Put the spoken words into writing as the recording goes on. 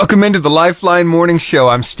Welcome into the Lifeline Morning Show.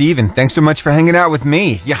 I'm Steve, and thanks so much for hanging out with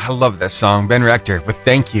me. Yeah, I love that song, Ben Rector, with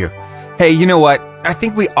Thank You. Hey, you know what? I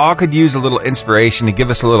think we all could use a little inspiration to give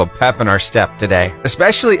us a little pep in our step today,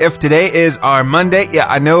 especially if today is our Monday. Yeah,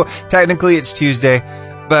 I know technically it's Tuesday,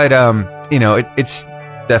 but, it's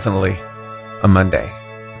definitely a Monday.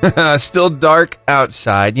 Still dark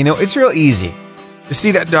outside. It's real easy to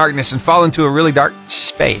see that darkness and fall into a really dark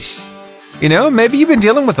space. Maybe you've been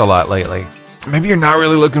dealing with a lot lately. Maybe you're not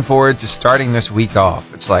really looking forward to starting this week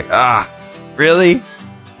off. It's like, really?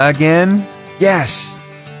 Again? Yes,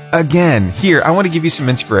 again. Here, I want to give you some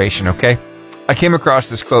inspiration, okay? I came across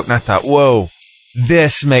this quote and I thought, whoa,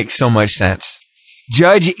 this makes so much sense.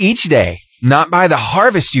 Judge each day, not by the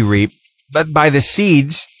harvest you reap, but by the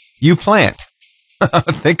seeds you plant.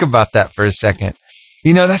 Think about that for a second.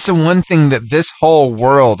 That's the one thing that this whole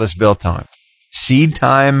world is built on. Seed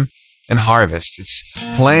time and harvest. It's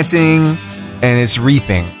planting and it's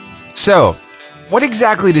reaping. So, what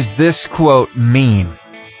exactly does this quote mean?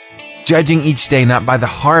 Judging each day not by the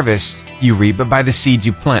harvest you reap, but by the seeds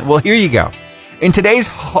you plant. Well, here you go. In today's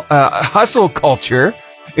hustle culture,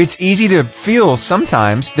 it's easy to feel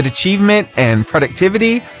sometimes that achievement and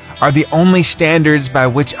productivity are the only standards by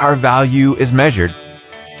which our value is measured.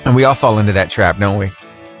 And we all fall into that trap, don't we?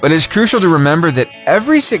 But it's crucial to remember that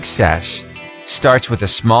every success starts with a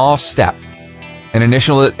small step, an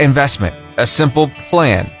initial investment, a simple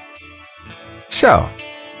plan. So,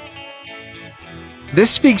 this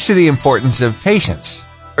speaks to the importance of patience,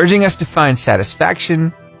 urging us to find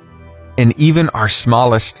satisfaction in even our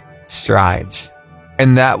smallest strides.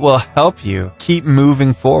 And that will help you keep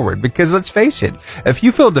moving forward. Because let's face it, if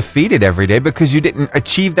you feel defeated every day because you didn't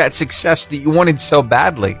achieve that success that you wanted so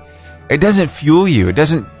badly, it doesn't fuel you. It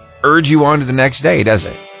doesn't urge you on to the next day, does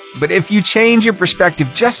it? But if you change your perspective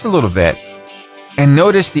just a little bit and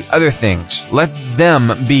notice the other things, let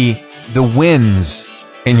them be the wins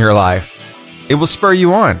in your life, it will spur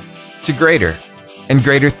you on to greater and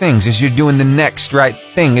greater things as you're doing the next right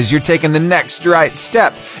thing, as you're taking the next right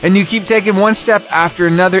step. And you keep taking one step after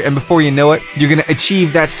another, and before you know it, you're going to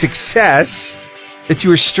achieve that success that you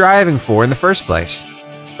were striving for in the first place.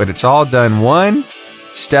 But it's all done one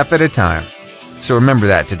step at a time. So remember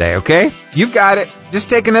that today, okay? You've got it. Just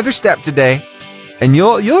take another step today, and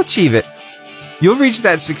you'll achieve it. You'll reach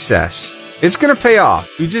that success. It's going to pay off.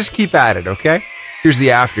 You just keep at it, okay? Here's the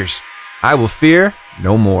afters. I will fear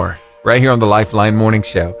no more. Right here on the Lifeline Morning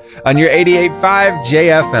Show on your 88.5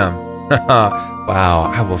 JFM.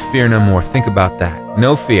 Wow, I will fear no more. Think about that.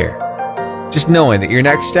 No fear. Just knowing that your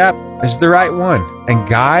next step is the right one, and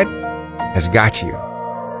God has got you.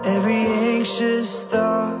 Every anxious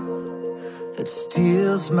thought that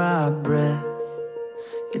steals my breath,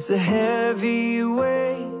 it's a heavy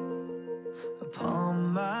weight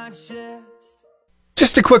upon my chest.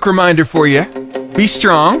 Just a quick reminder for you. Be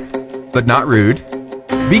strong, but not rude.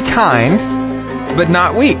 Be kind, but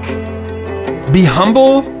not weak. Be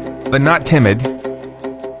humble, but not timid.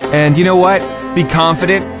 And you know what? Be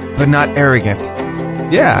confident, but not arrogant.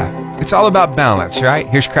 Yeah, it's all about balance, right?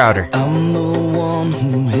 Here's Crowder. I'm the one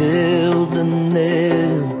who held the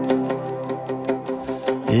nail.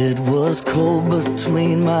 It was cold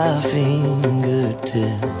between my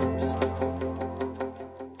fingertips.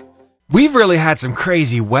 We've really had some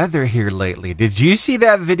crazy weather here lately. Did you see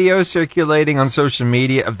that video circulating on social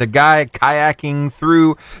media of the guy kayaking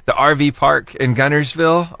through the RV park in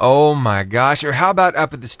Gunnersville? Oh my gosh. Or how about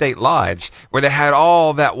up at the State Lodge where they had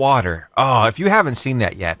all that water? Oh, if you haven't seen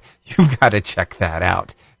that yet, you've got to check that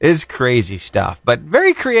out. It's crazy stuff, but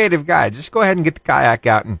very creative guy. Just go ahead and get the kayak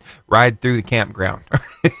out and ride through the campground.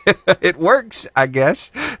 It works, I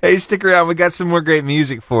guess. Hey, stick around. We got some more great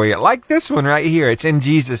music for you. Like this one right here. It's In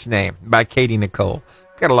Jesus' Name by Katie Nicole.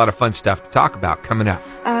 Got a lot of fun stuff to talk about coming up.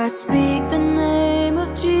 I speak the name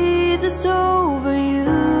of Jesus over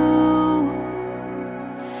you.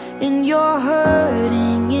 In your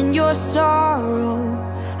hurting, in your sorrow,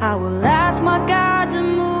 I will ask my God to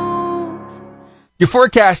move. Your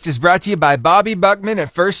forecast is brought to you by Bobby Buckman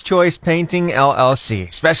at First Choice Painting,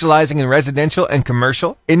 LLC, specializing in residential and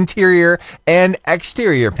commercial, interior and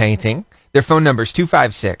exterior painting. Their phone number is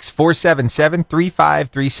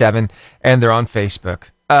 256-477-3537, and they're on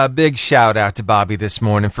Facebook. A big shout out to Bobby this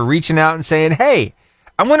morning for reaching out and saying, hey,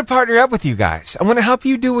 I want to partner up with you guys. I want to help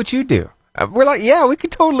you do what you do. We're like, yeah, we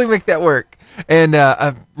could totally make that work. And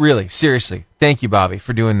really, seriously, thank you, Bobby,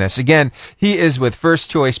 for doing this. Again, he is with First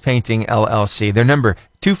Choice Painting, LLC. Their number,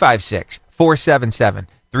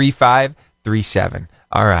 256-477-3537.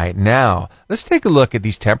 All right, now let's take a look at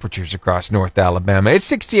these temperatures across North Alabama. It's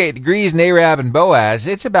 68 degrees in Arab and Boaz.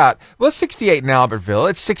 It's 68 in Albertville.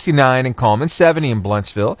 It's 69 in Coleman, 70 in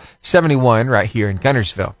Bluntsville, 71 right here in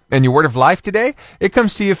Guntersville. And your word of life today, it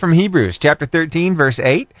comes to you from Hebrews chapter 13, verse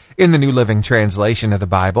 8 in the New Living Translation of the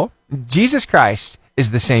Bible. Jesus Christ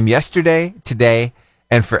is the same yesterday, today,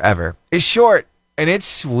 and forever. It's short and it's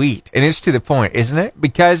sweet and it's to the point, isn't it?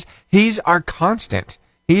 Because he's our constant.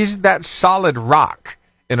 He's that solid rock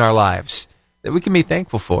in our lives that we can be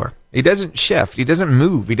thankful for. He doesn't shift. He doesn't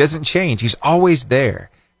move. He doesn't change. He's always there.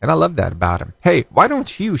 And I love that about him. Hey, why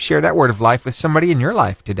don't you share that word of life with somebody in your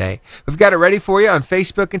life today? We've got it ready for you on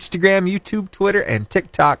Facebook, Instagram, YouTube, Twitter, and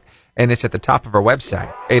TikTok. And it's at the top of our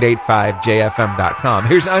website, 885jfm.com.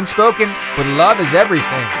 Here's Unspoken with Love is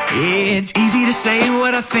Everything. It's easy to say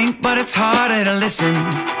what I think, but it's harder to listen.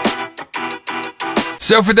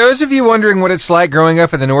 So for those of you wondering what it's like growing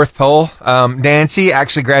up in the North Pole, Nancy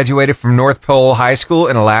actually graduated from North Pole High School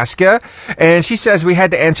in Alaska, and she says we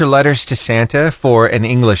had to answer letters to Santa for an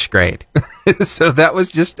English grade. So that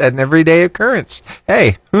was just an everyday occurrence.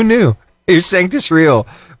 Hey, who knew? Here's Sanctus Real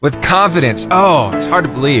with confidence. Oh, it's hard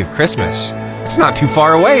to believe. Christmas. It's not too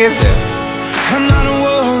far away, is it? I'm not a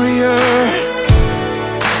warrior.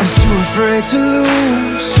 I'm too afraid to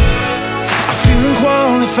lose. Feeling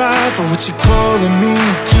qualified for what you're calling me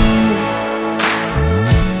to.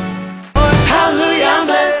 Hallelujah, I'm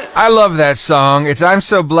blessed. I love that song. It's I'm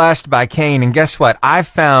So Blessed by Kane. And guess what? I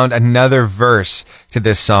found another verse to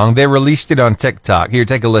this song. They released it on TikTok. Here,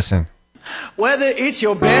 take a listen. Whether it's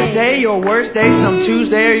your best day, your worst day, some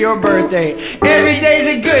Tuesday or your birthday, every day's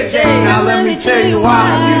a good day. Now let me tell you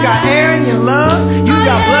why. You got air in your lungs, you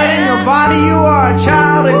got blood in your body, you are a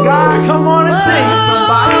child of God. Come on and sing it,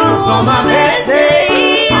 somebody. 'Cause on my best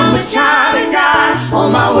day, I'm a child of God.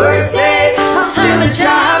 On my worst day, I'm still a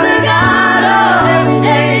child of God. Oh, every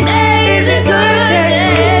day is a good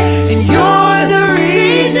day, and you're the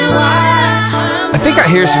reason why. I think I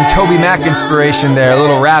hear some Toby Mac inspiration there, a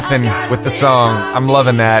little rapping with the song. I'm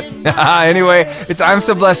loving that. Anyway, it's I'm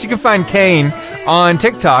So Blessed. You can find Kane on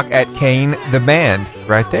TikTok at Kane the Band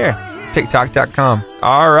right there. TikTok.com.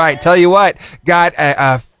 All right, tell you what, got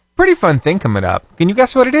a pretty fun thing coming up. Can you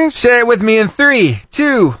guess what it is? Say it with me in 3,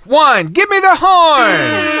 2, 1. Give me the horn!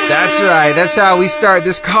 That's right. That's how we start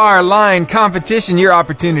this car line competition. Your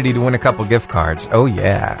opportunity to win a couple gift cards. Oh,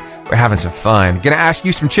 yeah. We're having some fun. Gonna ask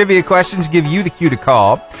you some trivia questions, give you the cue to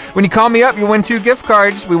call. When you call me up, you'll win 2 gift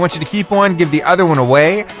cards. We want you to keep one, give the other one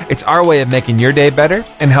away. It's our way of making your day better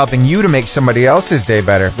and helping you to make somebody else's day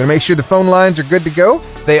better. Gonna make sure the phone lines are good to go.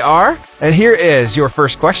 They are. And here is your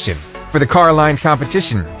first question for the car line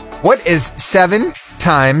competition. What is 7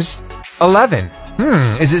 times 11?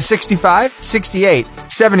 Is it 65, 68,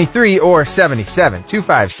 73, or 77?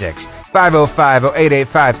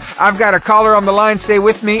 256-505-0885. I've got a caller on the line. Stay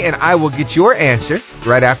with me, and I will get your answer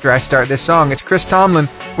right after I start this song. It's Chris Tomlin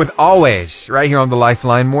with Always, right here on the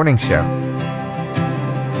Lifeline Morning Show.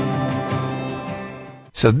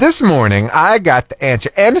 So this morning, I got the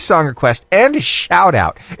answer and a song request and a shout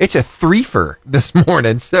out. It's a threefer this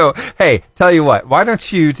morning. So, hey, tell you what, why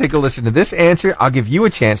don't you take a listen to this answer? I'll give you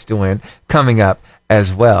a chance to win coming up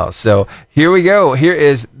as well. So here we go. Here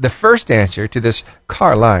is the first answer to this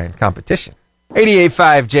car line competition.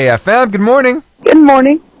 88.5 JFM, good morning. Good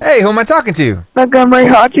morning. Hey, who am I talking to? Montgomery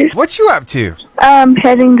Hodges. What you up to? I'm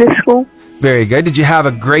heading to school. Very good. Did you have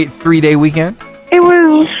a great 3-day weekend? It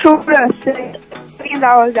was sort of sick because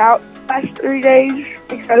I was out last 3 days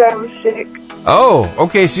because I was sick. Oh,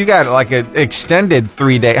 okay. So you got like an extended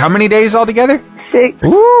 3-day. How many days altogether? 6.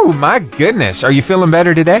 Ooh, my goodness. Are you feeling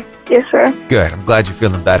better today? Yes, sir. Good. I'm glad you're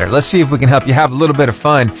feeling better. Let's see if we can help you have a little bit of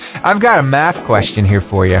fun. I've got a math question here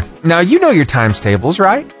for you. Now, you know your times tables,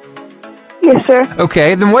 right? Yes, sir.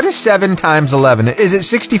 Okay, then what is 7 times 11? Is it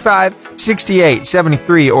 65, 68,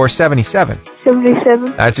 73, or 77?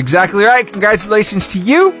 77. That's exactly right. Congratulations to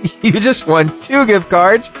you. You just won 2 gift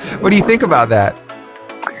cards. What do you think about that?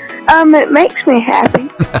 It makes me happy.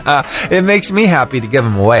 It makes me happy to give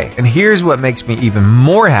them away. And here's what makes me even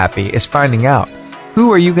more happy is finding out.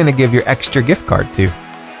 Who are you going to give your extra gift card to?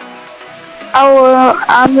 Oh,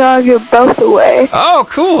 I'm going to give both away. Oh,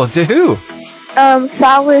 cool. To who?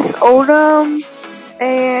 Silas Oldham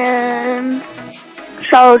and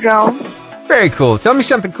Charlotte Jones. Very cool. Tell me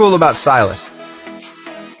something cool about Silas.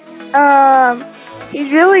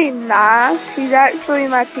 He's really nice. He's actually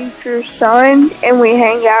my teacher's son, and we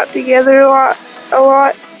hang out together a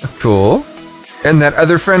lot. Cool. And that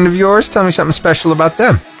other friend of yours, tell me something special about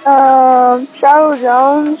them. Charlotte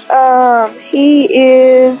Jones, he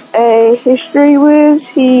is a history whiz.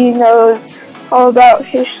 He knows all about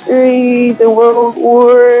history, the world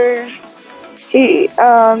wars. He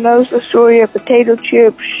knows the story of potato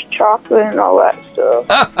chips, chocolate, and all that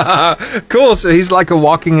stuff. Cool. So he's like a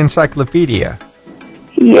walking encyclopedia.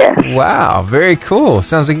 Yes. Wow. Very cool.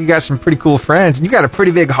 Sounds like you got some pretty cool friends. And you got a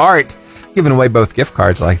pretty big heart giving away both gift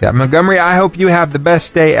cards like that. Montgomery, I hope you have the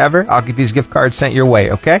best day ever. I'll get these gift cards sent your way,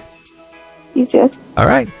 okay? You too. All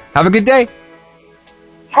right. Have a good day.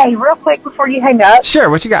 Hey, real quick before you hang up. Sure.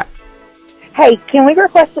 What you got? Hey, can we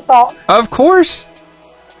request a song? Of course.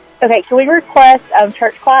 Okay, can we request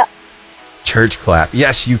Church Clap? Church Clap.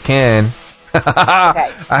 Yes, you can. Okay.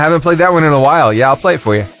 I haven't played that one in a while. Yeah, I'll play it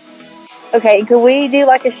for you. Okay, could we do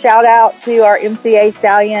like a shout out to our MCA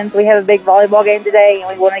Stallions? We have a big volleyball game today, and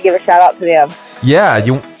we want to give a shout out to them. Yeah,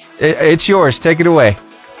 it's yours. Take it away.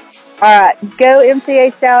 All right, go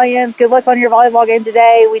MCA Stallions. Good luck on your volleyball game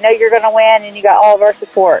today. We know you're going to win, and you got all of our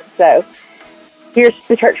support. So here's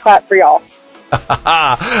the church clap for y'all.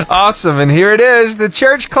 Awesome. And here it is, the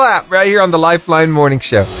church clap right here on the Lifeline Morning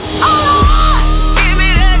Show.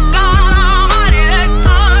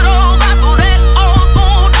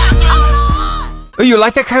 Oh, you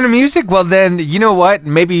like that kind of music? Well, then, you know what?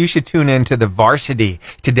 Maybe you should tune in to the Varsity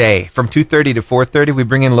today. From 2:30 to 4:30, we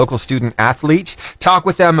bring in local student athletes, talk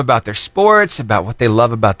with them about their sports, about what they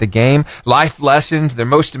love about the game, life lessons, their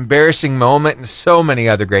most embarrassing moment, and so many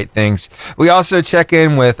other great things. We also check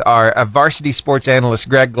in with our varsity sports analyst,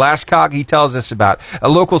 Greg Glasscock. He tells us about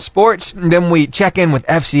local sports. And then we check in with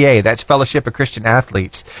FCA, that's Fellowship of Christian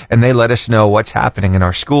Athletes, and they let us know what's happening in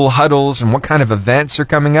our school huddles and what kind of events are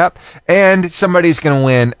coming up. And somebody's going to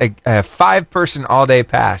win a 5-person all-day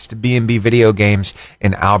pass to B&B Video Games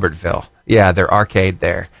in Albertville. Yeah, their arcade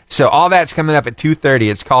there. So all that's coming up at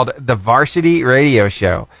 2:30. It's called the Varsity Radio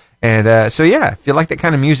Show. And so, yeah, if you like that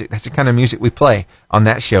kind of music, that's the kind of music we play on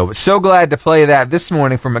that show. But so glad to play that this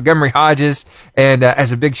morning from Montgomery Hodges, and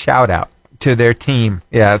as a big shout-out to their team.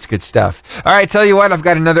 Yeah, that's good stuff. All right, tell you what, I've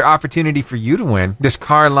got another opportunity for you to win this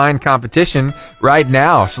car line competition right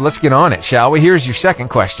now. So let's get on it, shall we? Here's your second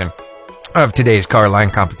question of today's car line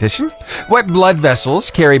competition. What blood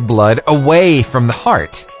vessels carry blood away from the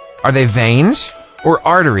heart? Are they veins or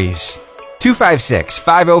arteries?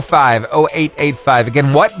 256-505-0885.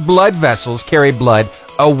 Again, what blood vessels carry blood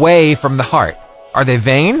away from the heart? Are they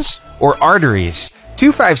veins or arteries?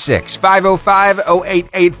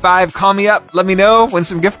 256-505-0885. Call me up. Let me know. Win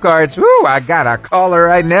some gift cards. Woo, I got a caller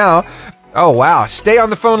right now. Oh, wow. Stay on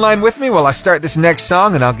the phone line with me while I start this next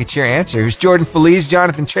song, and I'll get your answer. Here's Jordan Feliz,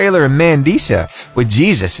 Jonathan Traylor, and Mandisa with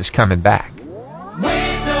Jesus is Coming Back.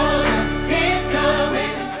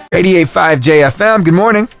 88.5 JFM, good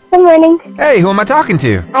morning. Good morning. Hey, who am I talking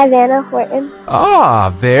to? Ivana Horton. Ah,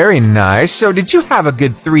 very nice. So did you have a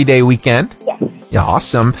good 3-day weekend? Yes. Yeah,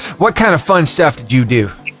 awesome. What kind of fun stuff did you do?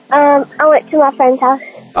 I went to my friend's house.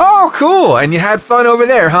 Oh, cool. And you had fun over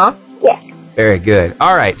there, huh? Yes. Very good.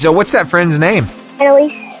 All right, so what's that friend's name?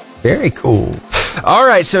 Annalise. Very cool. All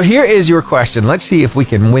right, so here is your question. Let's see if we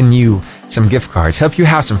can win you some gift cards, help you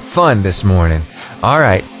have some fun this morning. All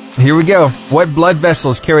right, here we go. What blood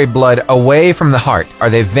vessels carry blood away from the heart? Are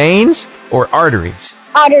they veins or arteries?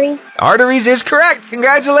 Arteries. Arteries is correct.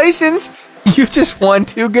 Congratulations. You just won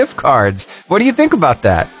 2 gift cards. What do you think about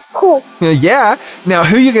that? Cool. Yeah. Now,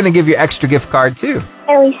 who are you going to give your extra gift card to?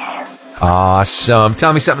 Annalise. Awesome.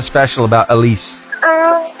 Tell me something special about Elise.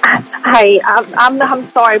 Hey, I'm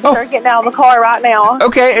sorry, but they're getting out of the car right now.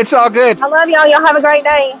 Okay, it's all good. I love y'all. Y'all have a great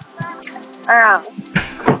day. All right.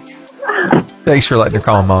 Thanks for letting her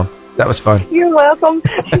call, Mom. That was fun. You're welcome.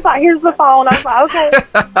 She's like, here's the phone. I was like, okay.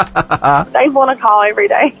 They want to call every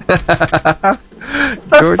day.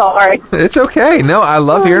 I'm sorry. It's okay. No, I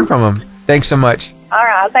love hearing from them. Thanks so much. All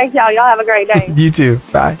right. Thanks, y'all. Y'all have a great day. You too.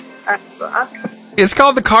 Bye. All right. Bye. It's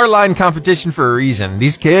called the car line competition for a reason.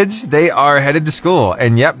 These kids, they are headed to school,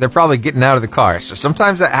 and yep, they're probably getting out of the car. So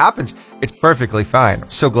sometimes that happens. It's perfectly fine.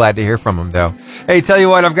 I'm so glad to hear from them, though. Hey, tell you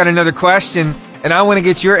what, I've got another question, and I want to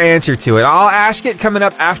get your answer to it. I'll ask it coming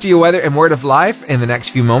up after your weather and word of life in the next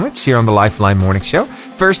few moments here on the Lifeline Morning Show.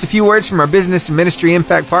 First, a few words from our business and ministry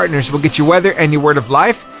impact partners. We'll get your weather and your word of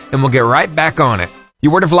life, and we'll get right back on it.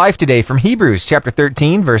 Your word of life today from Hebrews chapter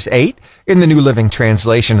 13, verse 8, in the New Living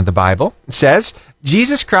Translation of the Bible. It says,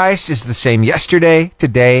 Jesus Christ is the same yesterday,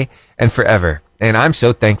 today, and forever. And I'm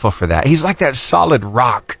so thankful for that. He's like that solid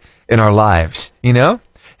rock in our lives, you know?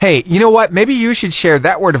 Hey, you know what? Maybe you should share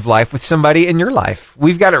that word of life with somebody in your life.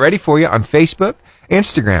 We've got it ready for you on Facebook,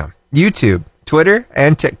 Instagram, YouTube, Twitter,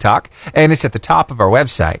 and TikTok, and it's at the top of our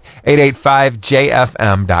website,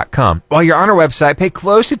 885jfm.com. While you're on our website, pay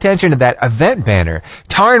close attention to that event banner.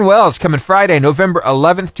 Taryn Wells coming Friday, November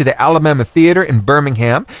 11th to the Alabama Theater in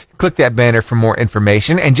Birmingham. Click that banner for more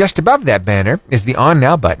information, and just above that banner is the On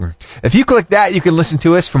Now button. If you click that, you can listen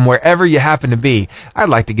to us from wherever you happen to be. I'd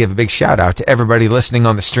like to give a big shout out to everybody listening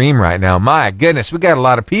on the stream right now. My goodness, we got a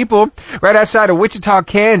lot of people. Right outside of Wichita,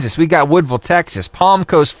 Kansas, we got Woodville, Texas, Palm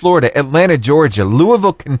Coast, Florida, Atlanta, Georgia,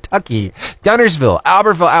 Louisville, Kentucky, Guntersville,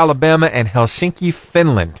 Albertville, Alabama, and Helsinki,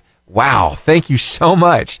 Finland. Wow, thank you so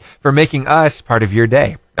much for making us part of your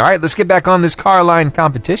day. All right, let's get back on this car line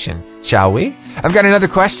competition, shall we? I've got another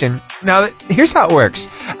question. Now, here's how it works.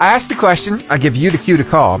 I ask the question, I give you the cue to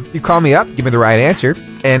call. You call me up, give me the right answer,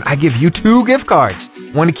 and I give you 2 gift cards.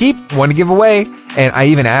 One to keep, one to give away, and I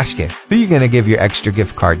even ask you, who are you going to give your extra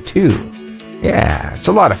gift card to? Yeah, it's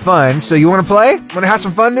a lot of fun. So you want to play? Want to have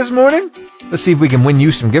some fun this morning? Let's see if we can win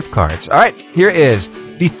you some gift cards. All right, here is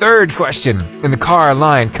the third question in the car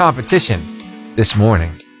line competition this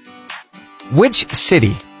morning. Which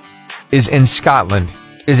city is in Scotland?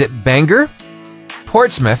 Is it Bangor,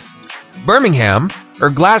 Portsmouth, Birmingham, or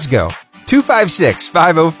Glasgow?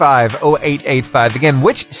 256-505-0885. Again,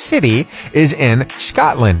 which city is in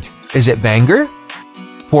Scotland? Is it Bangor,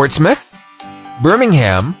 Portsmouth,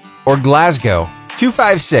 Birmingham, or Glasgow?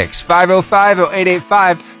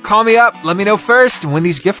 256-505-0885. Call me up. Let me know first and win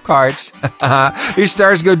these gift cards. Your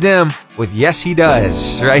stars go dim with Yes He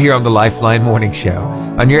Does right here on the Lifeline Morning Show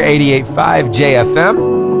on your 88.5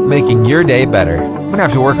 JFM, making your day better. I'm going to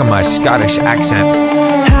have to work on my Scottish accent.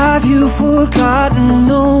 Have you forgotten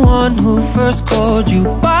the one who first called you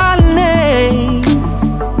by name?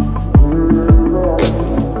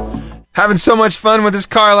 Having so much fun with this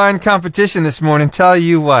car line competition this morning. Tell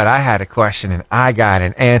you what, I had a question and I got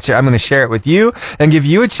an answer. I'm going to share it with you and give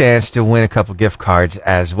you a chance to win a couple gift cards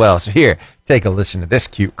as well. So here, take a listen to this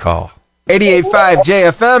cute call. 88.5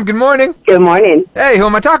 JFM, good morning. Good morning. Hey, who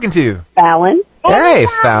am I talking to? Fallon. Hey,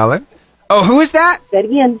 Fallon. Oh, who is that? Say it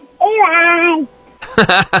again. Eli.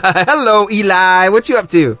 Hello, Eli. What you up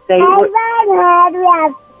to? Say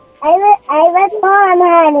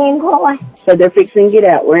So they're fixing to get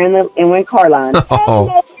out. We're in the car line.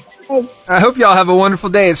 Oh. I hope y'all have a wonderful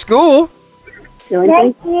day at school.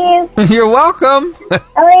 Thank you. You're welcome. He's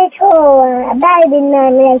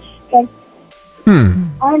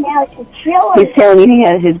telling you he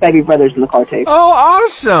has his baby brothers in the car too. Oh,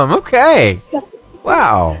 awesome. Okay.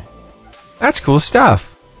 Wow. That's cool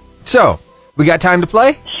stuff. So, we got time to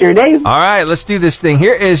play? Sure do. All right, let's do this thing.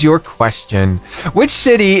 Here is your question. Which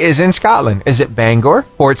city is in Scotland? Is it Bangor,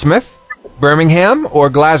 Portsmouth, Birmingham, or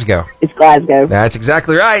Glasgow? It's Glasgow. That's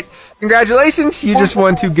exactly right. Congratulations. You just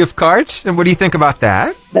won 2 gift cards. And what do you think about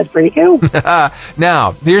that? That's pretty cool.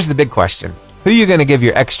 Now, here's the big question. Who are you going to give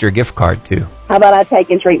your extra gift card to? How about I take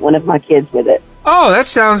and treat one of my kids with it? Oh, that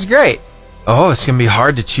sounds great. Oh, it's going to be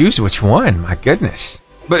hard to choose which one. My goodness.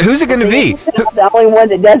 But who's it going to be? The only one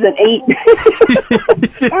that doesn't eat.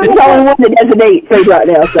 The only one that doesn't eat food right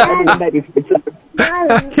now. So I need baby food.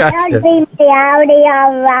 Gotcha.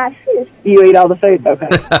 You eat all the food? Okay.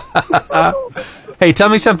 Hey, tell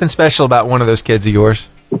me something special about one of those kids of yours.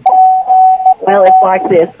 Well, it's like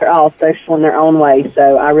this. They're all special in their own way,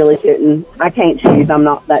 so I can't choose. I'm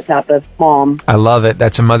not that type of mom. I love it.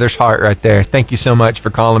 That's a mother's heart right there. Thank you so much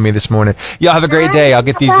for calling me this morning. Y'all have a great day. I'll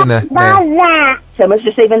get these in the mail. So,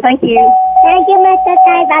 Mr. Stephen, thank you. Thank you, Mr.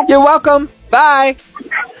 Stephen. You're welcome. Bye.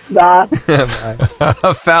 Bye. Bye.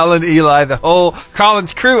 Fallon, Eli, the whole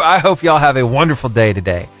Collins crew. I hope y'all have a wonderful day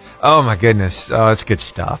today. Oh, my goodness. Oh, it's good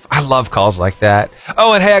stuff. I love calls like that.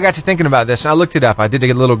 Oh, and hey, I got to thinking about this. I looked it up. I did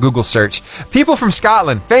a little Google search. People from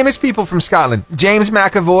Scotland, famous people from Scotland. James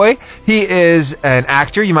McAvoy. He is an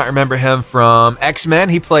actor. You might remember him from X-Men.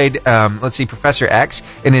 He played, Professor X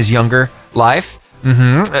in his younger life.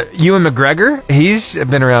 Ewan McGregor. He's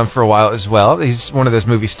been around for a while as well. He's one of those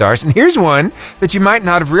movie stars. And here's one that you might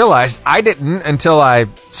not have realized. I didn't until I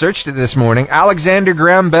searched it this morning. Alexander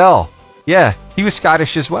Graham Bell. Yeah, he was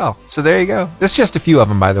Scottish as well. So there you go. There's just a few of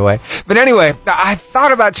them, by the way. But anyway, I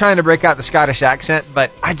thought about trying to break out the Scottish accent,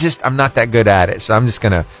 but I'm not that good at it. So I'm just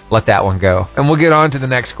going to let that one go. And we'll get on to the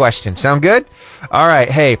next question. Sound good? All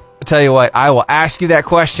right. Hey, I'll tell you what. I will ask you that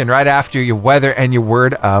question right after your weather and your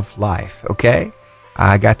word of life. Okay?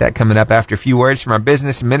 I got that coming up after a few words from our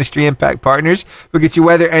business and ministry impact partners. We'll get your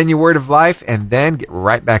weather and your word of life and then get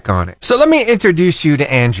right back on it. So let me introduce you to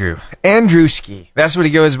Andrew. Andrewski. That's what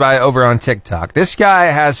he goes by over on TikTok. This guy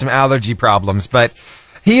has some allergy problems, but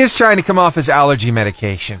he is trying to come off his allergy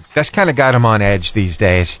medication. That's kind of got him on edge these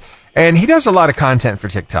days. And he does a lot of content for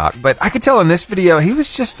TikTok, but I could tell in this video he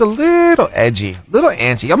was just a little edgy, a little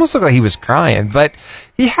antsy, almost looked like he was crying, but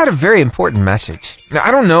he had a very important message. Now,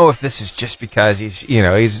 I don't know if this is just because he's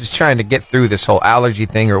just trying to get through this whole allergy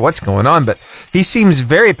thing or what's going on, but he seems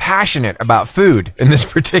very passionate about food in this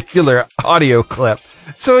particular audio clip.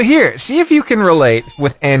 So here, see if you can relate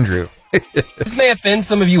with Andrew. This may offend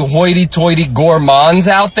some of you hoity-toity gourmands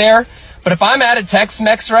out there, but if I'm at a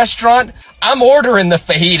Tex-Mex restaurant, I'm ordering the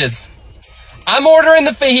fajitas. I'm ordering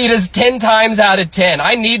the fajitas 10 times out of 10.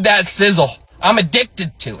 I need that sizzle. I'm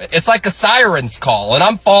addicted to it. It's like a siren's call, and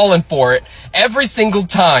I'm falling for it every single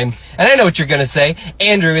time. And I know what you're going to say.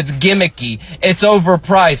 Andrew, it's gimmicky. It's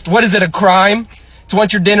overpriced. What is it, a crime? To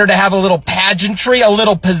want your dinner to have a little pageantry, a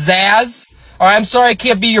little pizzazz? All right, I'm sorry I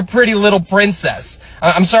can't be your pretty little princess.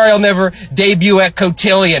 I'm sorry I'll never debut at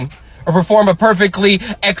Cotillion or perform a perfectly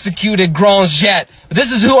executed grand jet. But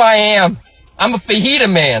this is who I am. I'm a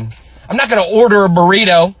fajita man. I'm not going to order a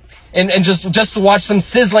burrito and just to watch some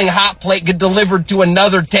sizzling hot plate get delivered to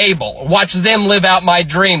another table. Watch them live out my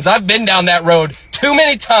dreams. I've been down that road too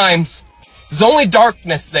many times. There's only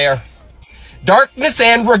darkness there. Darkness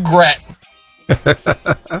and regret.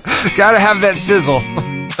 Gotta have that sizzle.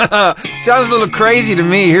 Sounds a little crazy to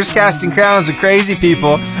me. Here's Casting Crowns of Crazy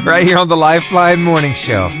People right here on the Lifeline Morning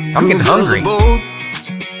Show. I'm getting hungry.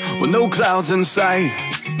 With no clouds in sight,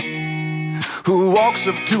 who walks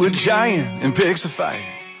up to a giant and picks a fight.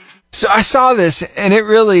 So I saw this and it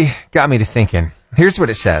really got me to thinking. Here's what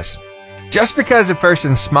it says. Just because a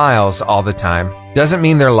person smiles all the time doesn't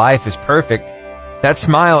mean their life is perfect. That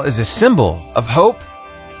smile is a symbol of hope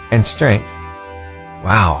and strength.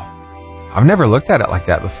 Wow. I've never looked at it like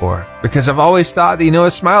that before, because I've always thought that,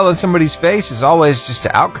 a smile on somebody's face is always just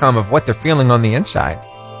an outcome of what they're feeling on the inside.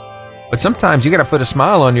 But sometimes you got to put a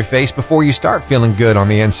smile on your face before you start feeling good on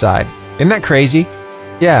the inside. Isn't that crazy?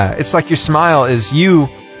 Yeah, it's like your smile is you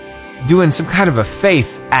doing some kind of a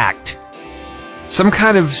faith act. Some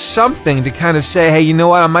kind of something to kind of say, hey, you know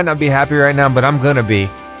what? I might not be happy right now, but I'm going to be.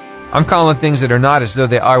 I'm calling things that are not as though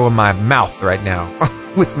they are with my mouth right now,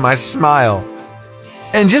 with my smile.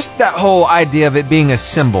 And just that whole idea of it being a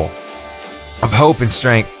symbol of hope and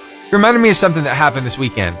strength reminded me of something that happened this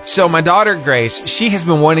weekend. So my daughter, Grace, she has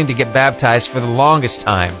been wanting to get baptized for the longest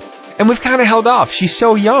time. And we've kind of held off. She's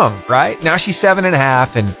so young, right? Now she's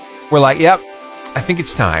 7.5, and we're like, yep, I think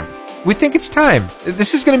it's time. We think it's time.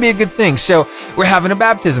 This is going to be a good thing. So we're having a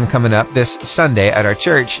baptism coming up this Sunday at our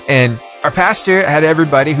church. And our pastor had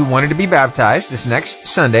everybody who wanted to be baptized this next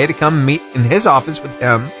Sunday to come meet in his office with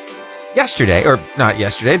him yesterday, or not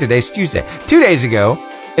yesterday, today's Tuesday, 2 days ago,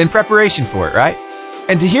 in preparation for it, right?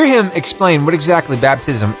 And to hear him explain what exactly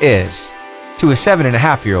baptism is to a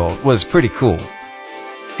 7.5-year-old was pretty cool.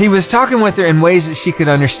 He was talking with her in ways that she could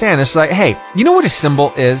understand. It's like, hey, you know what a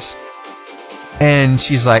symbol is? And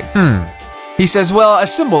she's like, He says, well, a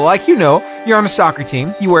symbol, like, you're on a soccer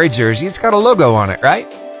team, you wear a jersey, it's got a logo on it, right?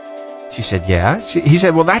 She said, yeah. He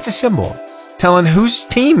said, well, that's a symbol telling whose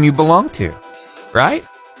team you belong to, right?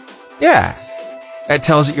 Yeah. That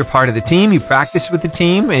tells that you're part of the team, you practice with the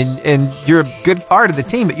team, and you're a good part of the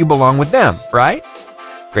team, but you belong with them, right?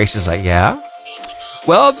 Grace is like, yeah.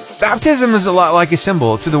 Well, baptism is a lot like a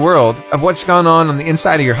symbol to the world of what's gone on the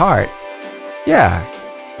inside of your heart. Yeah.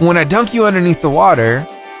 When I dunk you underneath the water,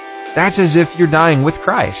 that's as if you're dying with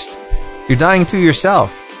Christ. You're dying to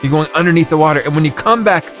yourself. You're going underneath the water, and when you come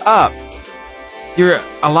back up, you're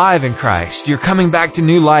alive in Christ. You're coming back to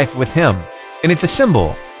new life with Him. And it's a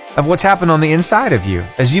symbol of what's happened on the inside of you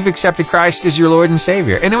as you've accepted Christ as your Lord and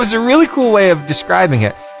Savior. And it was a really cool way of describing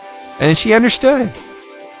it. And she understood.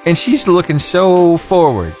 And she's looking so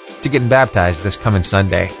forward to getting baptized this coming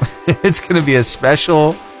Sunday. It's going to be a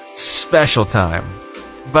special, special time.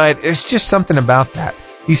 But it's just something about that.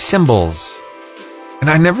 These symbols. And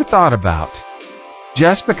I never thought about,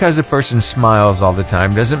 just because a person smiles all the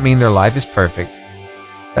time doesn't mean their life is perfect.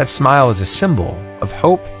 That smile is a symbol of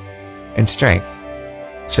hope and strength.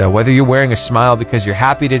 So whether you're wearing a smile because you're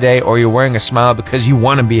happy today or you're wearing a smile because you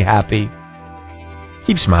want to be happy,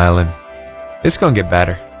 keep smiling. It's going to get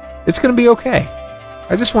better. It's going to be okay.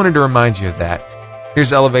 I just wanted to remind you of that.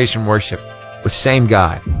 Here's Elevation Worship with Same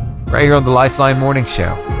God, right here on the Lifeline Morning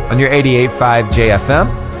Show on your 88.5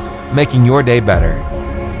 JFM, making your day better.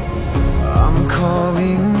 I'm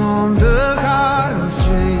calling on the God of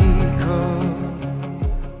Jacob.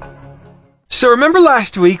 So remember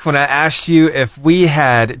last week when I asked you if we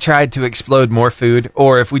had tried to explode more food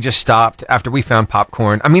or if we just stopped after we found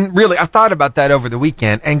popcorn? I mean, really, I thought about that over the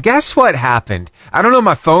weekend, and guess what happened? I don't know if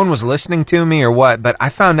my phone was listening to me or what, but I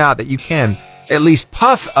found out that you can at least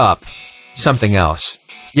puff up something else.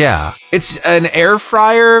 Yeah, it's an air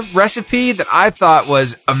fryer recipe that I thought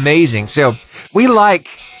was amazing. So we like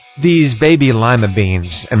these baby lima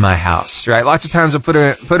beans in my house, right? Lots of times I'll put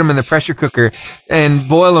them in the pressure cooker and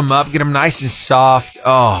boil them up, get them nice and soft.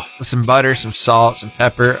 Oh, with some butter, some salt, some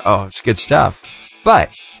pepper. Oh, it's good stuff.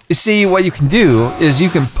 But you see, what you can do is you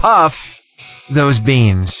can puff those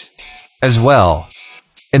beans as well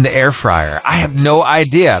in the air fryer. I have no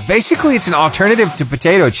idea. Basically, it's an alternative to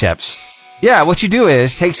potato chips. Yeah, what you do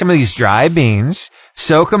is take some of these dry beans,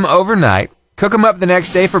 soak them overnight, cook them up the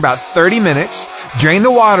next day for about 30 minutes, drain the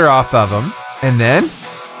water off of them, and then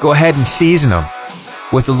go ahead and season them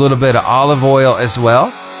with a little bit of olive oil as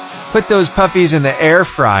well. Put those puppies in the air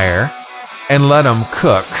fryer and let them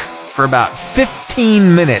cook for about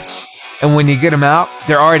 15 minutes. And when you get them out,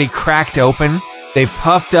 they're already cracked open. They've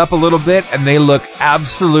puffed up a little bit and they look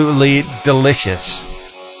absolutely delicious.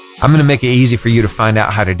 I'm going to make it easy for you to find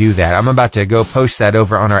out how to do that. I'm about to go post that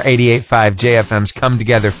over on our 88.5 JFM's Come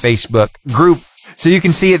Together Facebook group so you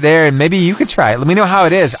can see it there and maybe you could try it. Let me know how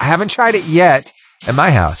it is. I haven't tried it yet at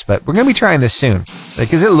my house, but we're going to be trying this soon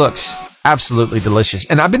because it looks absolutely delicious.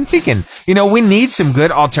 And I've been thinking, we need some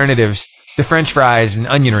good alternatives to French fries and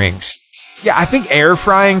onion rings. Yeah, I think air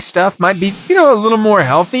frying stuff might be, a little more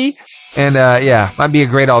healthy. And, might be a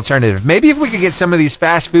great alternative. Maybe if we could get some of these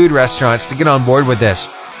fast food restaurants to get on board with this,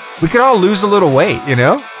 we could all lose a little weight,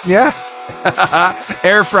 Yeah.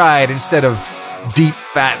 Air fried instead of deep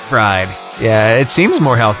fat fried. Yeah, it seems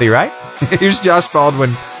more healthy, right? Here's Josh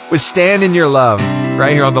Baldwin with Stand in Your Love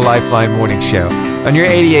right here on the Lifeline Morning Show on your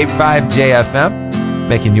 88.5 JFM,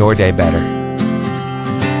 making your day better.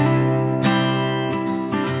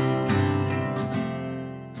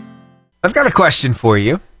 I've got a question for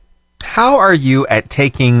you. How are you at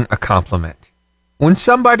taking a compliment? When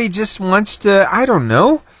somebody just wants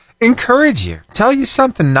to, encourage you, tell you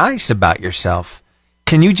something nice about yourself,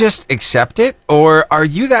 can you just accept it? Or are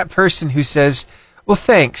you that person who says, well,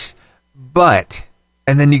 thanks, but,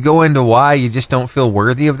 and then you go into why you just don't feel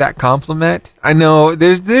worthy of that compliment? I know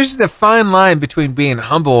there's the fine line between being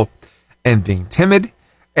humble and being timid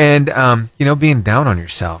and, being down on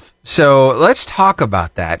yourself. So let's talk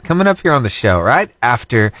about that coming up here on the show, right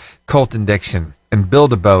after Colton Dixon and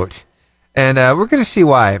Build a Boat. And we're going to see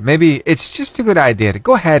why. Maybe it's just a good idea to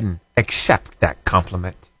go ahead and accept that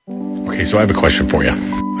compliment. Okay, so I have a question for you.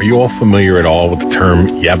 Are you all familiar at all with the term,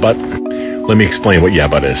 yeah, but? Let me explain what yeah,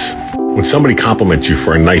 but is. When somebody compliments you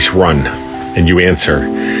for a nice run and you answer,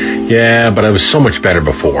 yeah, but I was so much better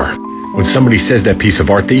before. When somebody says that piece of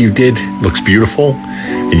art that you did looks beautiful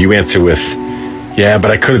and you answer with, yeah,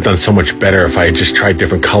 but I could have done so much better if I had just tried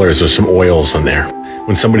different colors or some oils on there.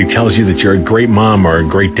 When somebody tells you that you're a great mom or a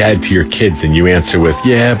great dad to your kids and you answer with,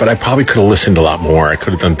 yeah, but I probably could have listened a lot more. I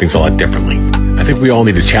could have done things a lot differently. I think we all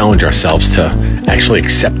need to challenge ourselves to actually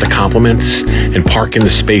accept the compliments and park in the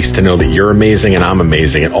space to know that you're amazing and I'm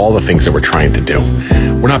amazing at all the things that we're trying to do.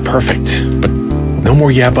 We're not perfect, but no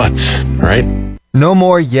more yeah buts, all right? No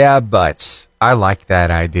more yeah buts. I like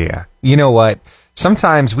that idea. You know what?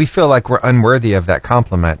 Sometimes we feel like we're unworthy of that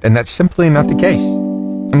compliment, and that's simply not the case.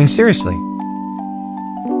 I mean, seriously.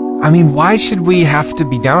 I mean, why should we have to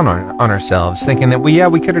be down on ourselves, thinking that,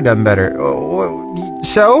 we could have done better?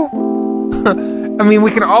 So? I mean,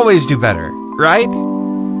 we can always do better, right?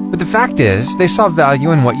 But the fact is, they saw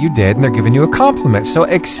value in what you did, and they're giving you a compliment, so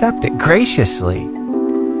accept it graciously.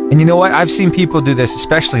 And you know what? I've seen people do this,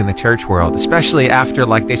 especially in the church world, especially after,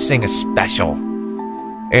 they sing a special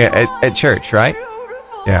at church, right?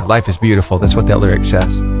 Yeah, life is beautiful. That's what that lyric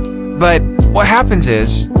says. But what happens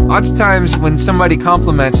is, lots of times when somebody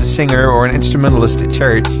compliments a singer or an instrumentalist at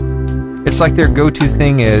church, it's like their go-to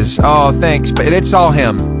thing is, oh, thanks, but it's all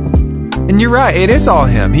him. And you're right, it is all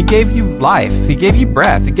him. He gave you life. He gave you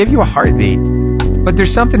breath. He gave you a heartbeat. But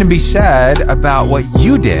there's something to be said about what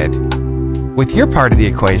you did with your part of the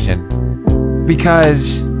equation,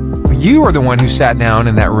 because you are the one who sat down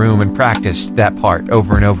in that room and practiced that part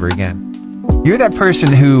over and over again. You're that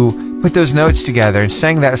person who put those notes together and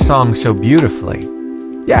sang that song so beautifully.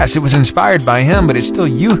 Yes, it was inspired by him, but it's still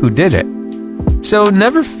you who did it. So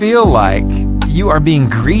never feel like you are being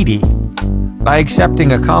greedy by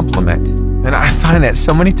accepting a compliment. And I find that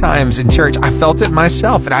so many times in church. I felt it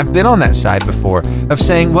myself, and I've been on that side before of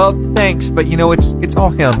saying, well, thanks, but it's all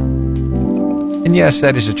him. And yes,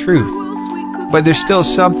 that is the truth. But there's still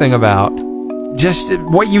something about just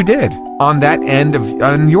what you did on that end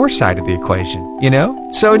on your side of the equation,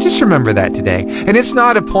 So just remember that today. And it's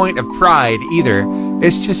not a point of pride either.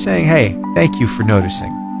 It's just saying, hey, thank you for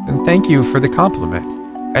noticing. And thank you for the compliment.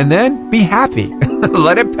 And then be happy.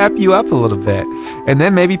 Let it pep you up a little bit. And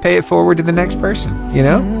then maybe pay it forward to the next person,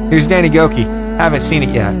 Here's Danny Gokey. Haven't seen it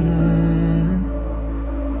yet.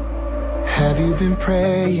 Have you been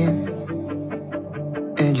praying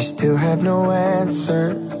and you still have no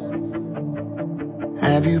answers?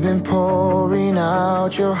 Have you been pouring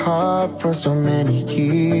out your heart for so many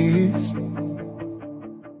years?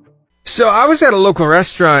 So I was at a local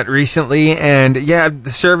restaurant recently, and yeah, the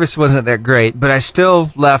service wasn't that great, but I still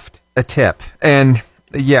left a tip. And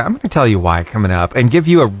yeah, I'm going to tell you why coming up and give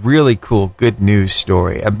you a really cool good news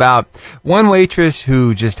story about one waitress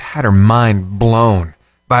who just had her mind blown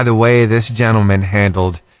by the way this gentleman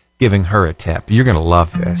handled giving her a tip. You're going to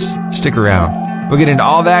love this. Stick around. We'll get into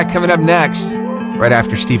all that coming up next, right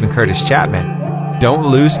after Stephen Curtis Chapman. Don't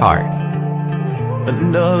lose heart.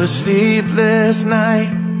 Another sleepless night.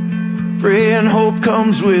 Pray and hope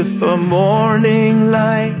comes with the morning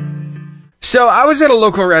light. So I was at a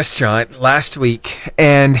local restaurant last week,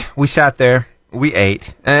 and we sat there, we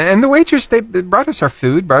ate, and the waitress, they brought us our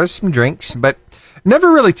food, brought us some drinks, but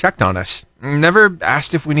never really checked on us. Never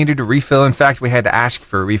asked if we needed a refill. In fact, we had to ask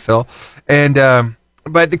for a refill. And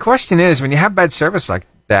but the question is, when you have bad service like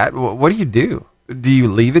that, what do? Do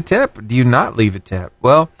you leave a tip? Do you not leave a tip?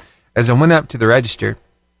 Well, as I went up to the register,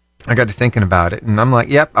 I got to thinking about it, and I'm like,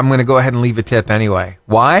 yep, I'm going to go ahead and leave a tip anyway.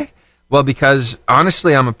 Why? Well, because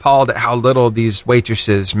honestly, I'm appalled at how little these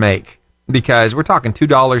waitresses make. Because we're talking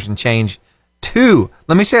 $2 and change.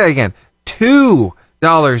 Let me say that again.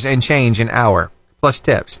 $2 and change an hour plus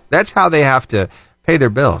tips. That's how they have to pay their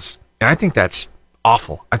bills. And I think that's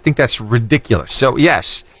awful. I think that's ridiculous. So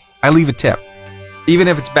yes, I leave a tip, even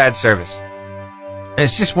if it's bad service. And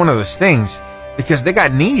it's just one of those things because they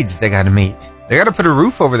got needs they got to meet. They got to put a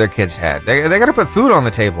roof over their kid's head. They got to put food on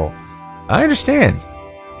the table. I understand.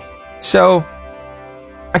 So,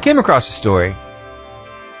 I came across a story,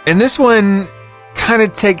 and this one kind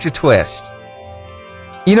of takes a twist.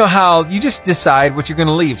 You know how you just decide what you're going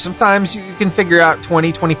to leave. Sometimes you can figure out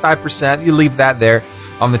 20, 25%. You leave that there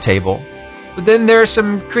on the table. But then there are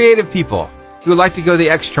some creative people who like to go the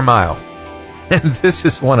extra mile. And this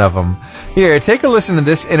is one of them. Here, take a listen to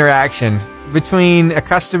this interaction between a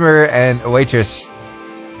customer and a waitress.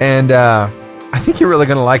 And I think you're really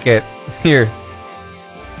going to like it. Here.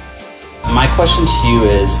 My question to you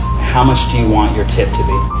is, how much do you want your tip to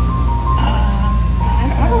be?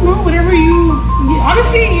 I don't know, whatever you,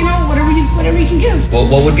 honestly, whatever you can give. Well,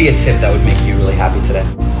 what would be a tip that would make you really happy today?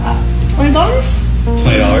 $20?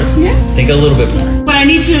 $20? Yeah. Think a little bit more. What I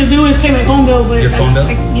need to do is pay my phone bill, but your phone bill?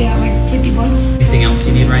 like $50. Anything else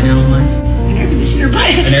you need right now in life? An air conditioner, but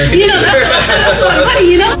an air conditioner. That's a lot of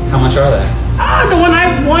money, How much are they? The one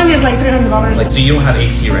I won is like $300. Like, so you don't have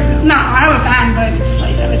AC right now? No, I have a fan, but it's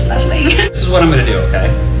like it's less like. This is what I'm gonna do, okay?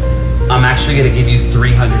 I'm actually gonna give you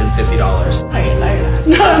 $350.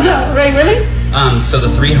 No, right, really? So the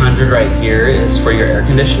 $300 right here is for your air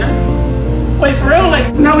conditioner. Wait, for real?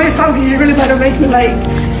 Like, no, it's talking. You're really about to make me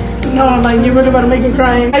you're really about to make me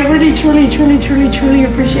cry. I really, truly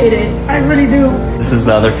appreciate it. I really do. This is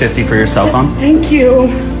the other $50 for your cell phone. Thank you.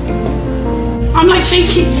 I'm like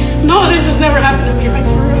shaking. No, this has never happened to me, like,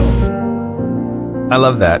 for real. I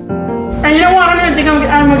love that. And you know what? I don't even think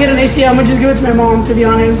I'm gonna get an AC. I'm gonna just give it to my mom, to be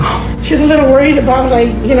honest. She's a little worried about,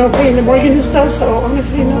 paying the mortgage and stuff, so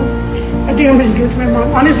honestly, no. I think I'm gonna just give it to my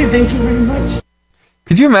mom. Honestly, thank you very much.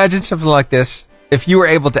 Could you imagine something like this? If you were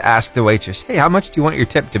able to ask the waitress, hey, how much do you want your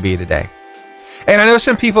tip to be today? And I know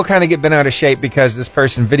some people kind of get bent out of shape because this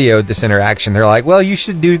person videoed this interaction. They're like, well, you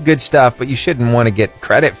should do good stuff, but you shouldn't want to get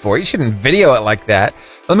credit for it. You shouldn't video it like that.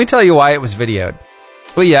 Let me tell you why it was videoed.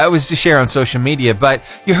 Well, yeah, it was to share on social media, but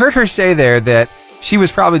you heard her say there that she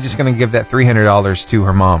was probably just going to give that $300 to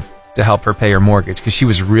her mom to help her pay her mortgage because she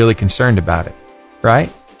was really concerned about it,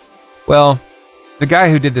 right? Well, the guy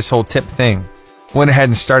who did this whole tip thing went ahead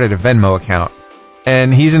and started a Venmo account,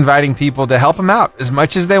 and he's inviting people to help him out as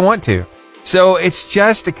much as they want to. So it's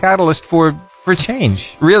just a catalyst for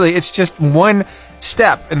change. Really, it's just one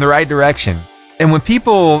step in the right direction. And when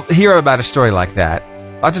people hear about a story like that,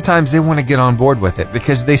 lots of times they want to get on board with it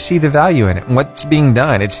because they see the value in it and what's being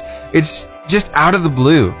done. It's just out of the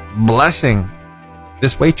blue, blessing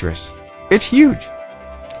this waitress. It's huge.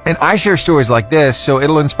 And I share stories like this so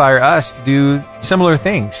it'll inspire us to do similar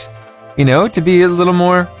things, to be a little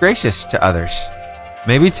more gracious to others.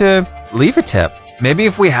 Maybe to leave a tip. Maybe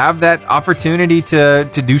if we have that opportunity to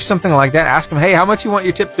do something like that, ask them, hey, how much you want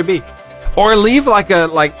your tip to be? Or leave I've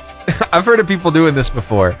heard of people doing this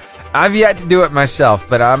before. I've yet to do it myself,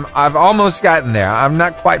 but I've almost gotten there. I'm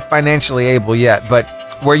not quite financially able yet, but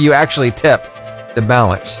where you actually tip the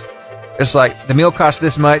balance. It's like the meal costs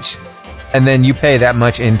this much, and then you pay that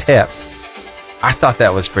much in tip. I thought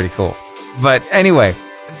that was pretty cool. But anyway,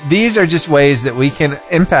 these are just ways that we can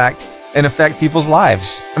impact and affect people's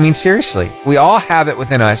lives. I mean, seriously, we all have it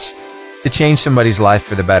within us to change somebody's life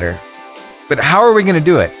for the better. But how are we going to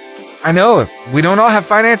do it? I know we don't all have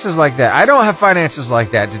finances like that. I don't have finances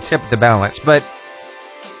like that to tip the balance, but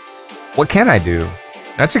what can I do?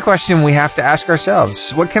 That's a question we have to ask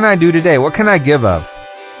ourselves. What can I do today? What can I give of?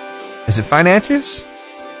 Is it finances?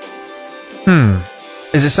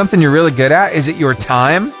 Is it something you're really good at? Is it your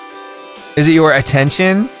time? Is it your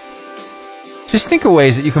attention? Just think of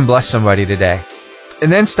ways that you can bless somebody today.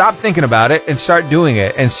 And then stop thinking about it and start doing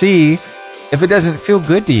it and see if it doesn't feel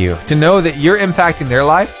good to you to know that you're impacting their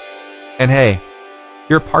life. And hey,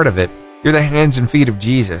 you're a part of it. You're the hands and feet of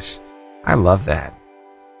Jesus. I love that.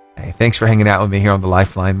 Hey, thanks for hanging out with me here on the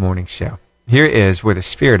Lifeline Morning Show. Here is Where the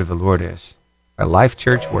Spirit of the Lord Is by Life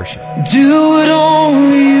Church Worship. Do what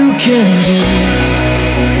only you can do.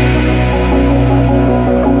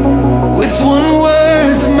 With one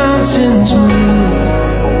word, the mountains move.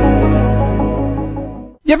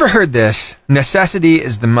 You ever heard this? Necessity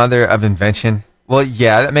is the mother of invention. Well,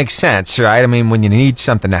 yeah, that makes sense, right? I mean, when you need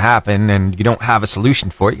something to happen and you don't have a solution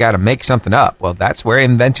for it, you got to make something up. Well, that's where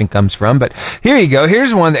invention comes from. But here you go.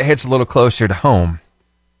 Here's one that hits a little closer to home.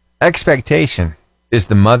 Expectation is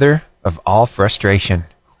the mother of all frustration.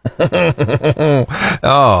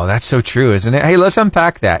 Oh, that's so true, isn't it? Hey, let's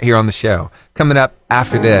unpack that here on the show. Coming up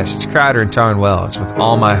after this, it's Crowder and Taryn Wells with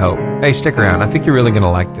All My Hope. Hey, stick around. I think you're really going to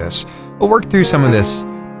like this. We'll work through some of this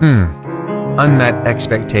unmet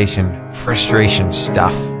expectation, frustration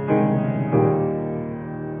stuff.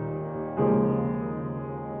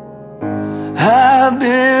 I've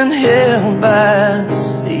been held by a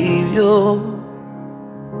Savior.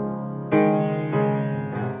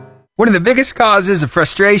 One of the biggest causes of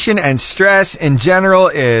frustration and stress in general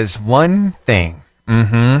is one thing.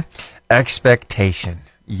 Expectation.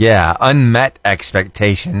 Yeah, unmet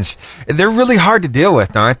expectations. They're really hard to deal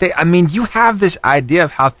with, aren't they? I mean, you have this idea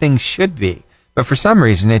of how things should be, but for some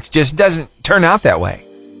reason, it just doesn't turn out that way.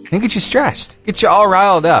 It gets you stressed, gets you all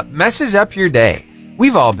riled up, messes up your day.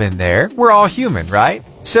 We've all been there. We're all human, right?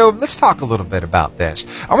 So let's talk a little bit about this.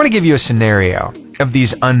 I want to give you a scenario of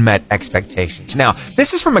these unmet expectations. Now,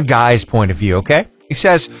 this is from a guy's point of view, okay? He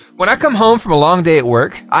says, when I come home from a long day at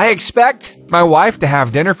work, I expect my wife to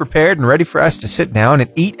have dinner prepared and ready for us to sit down and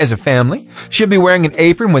eat as a family. She'll be wearing an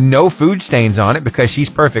apron with no food stains on it because she's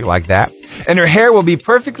perfect like that. And her hair will be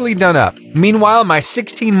perfectly done up. Meanwhile, my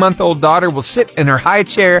 16-month-old daughter will sit in her high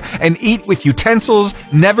chair and eat with utensils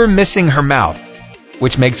never missing her mouth,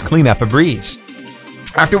 which makes cleanup a breeze.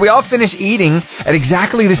 After we all finish eating at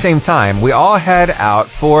exactly the same time, we all head out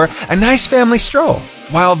for a nice family stroll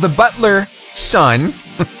while the butler son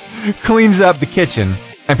cleans up the kitchen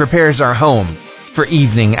and prepares our home for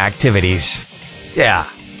evening activities. Yeah.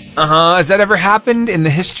 Has that ever happened in the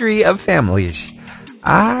history of families?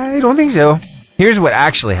 I don't think so. Here's what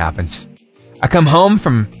actually happens. I come home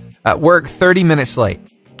from work 30 minutes late,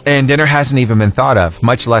 and dinner hasn't even been thought of,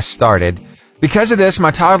 much less started. Because of this,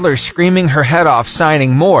 my toddler is screaming her head off,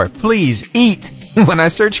 signing, "More, please, eat." When I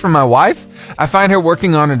search for my wife, I find her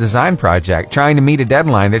working on a design project, trying to meet a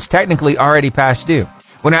deadline that's technically already past due.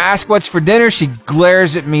 When I ask what's for dinner, she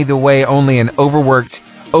glares at me the way only an overworked,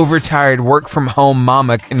 overtired work-from-home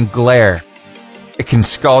mama can glare. It can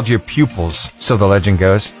scald your pupils, so the legend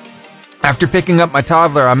goes. After picking up my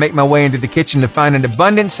toddler, I make my way into the kitchen to find an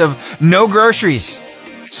abundance of no groceries.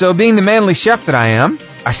 So being the manly chef that I am,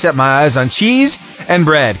 I set my eyes on cheese and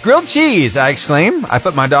bread. "Grilled cheese!" I exclaim. I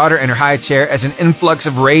put my daughter in her high chair as an influx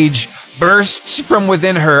of rage bursts from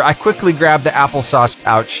within her. I quickly grab the applesauce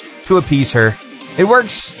pouch to appease her. It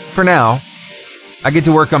works for now. I get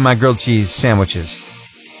to work on my grilled cheese sandwiches.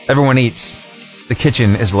 Everyone eats. The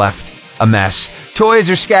kitchen is left a mess. Toys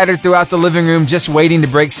are scattered throughout the living room, just waiting to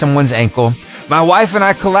break someone's ankle. My wife and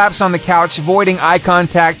I collapse on the couch, avoiding eye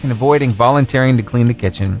contact and avoiding volunteering to clean the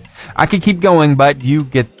kitchen. I could keep going, but you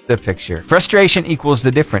get the picture. Frustration equals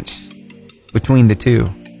the difference between the two.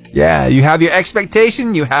 Yeah, you have your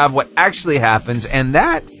expectation, you have what actually happens, and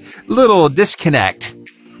that little disconnect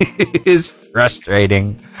is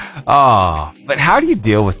frustrating. Oh, but how do you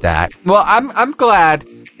deal with that? Well, I'm glad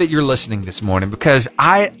that you're listening this morning, because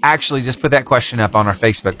I actually just put that question up on our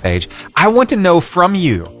Facebook page. I want to know from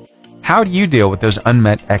you, how do you deal with those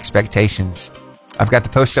unmet expectations? I've got the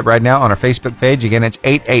post up right now on our Facebook page. Again, it's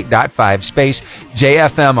 88.5 space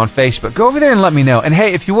JFM on Facebook. Go over there and let me know. And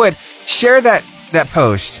hey, if you would, share that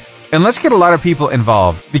post, and let's get a lot of people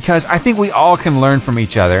involved, because I think we all can learn from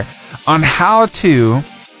each other on how to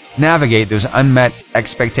navigate those unmet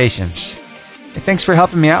expectations. Hey, thanks for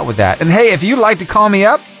helping me out with that. And hey, if you'd like to call me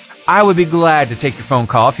up, I would be glad to take your phone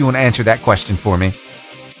call if you want to answer that question for me.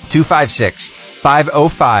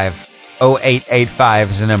 256-505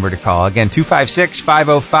 0885 is the number to call. Again,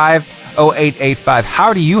 256-505-0885.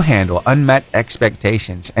 How do you handle unmet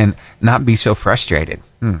expectations and not be so frustrated?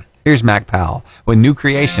 Here's Mac Powell with New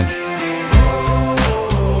Creation.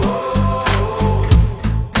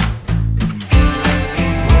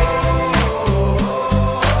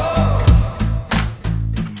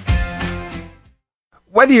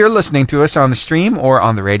 Whether you're listening to us on the stream or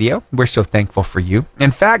on the radio, we're so thankful for you.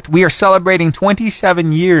 In fact, we are celebrating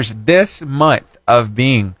 27 years this month of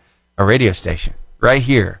being a radio station right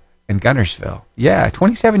here in Guntersville. Yeah,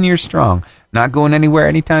 27 years strong. Not going anywhere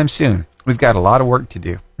anytime soon. We've got a lot of work to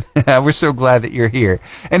do. We're so glad that you're here.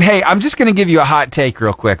 And hey, I'm just going to give you a hot take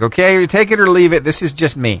real quick, okay? Take it or leave it. This is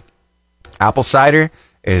just me. Apple cider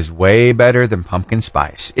is way better than pumpkin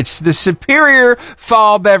spice. It's the superior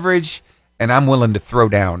fall beverage, and I'm willing to throw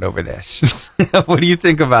down over this. What do you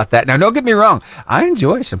think about that? Now, don't get me wrong. I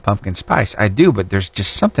enjoy some pumpkin spice. I do, but there's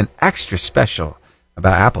just something extra special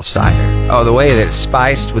about apple cider. Oh, the way that it's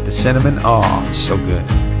spiced with the cinnamon. Oh, it's so good.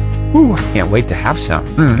 Ooh, I can't wait to have some.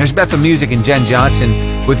 There's Bethel Music and Jen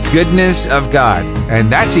Johnson with Goodness of God.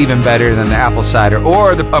 And that's even better than the apple cider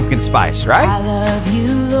or the pumpkin spice, right? I love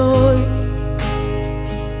you, Lord.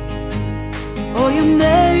 Oh, your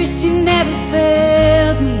mercy never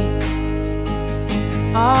fails me.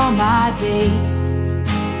 All my days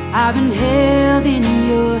I've been held in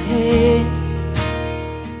your hands.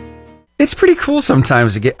 It's pretty cool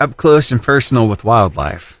sometimes to get up close and personal with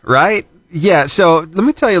wildlife, right? Yeah, so let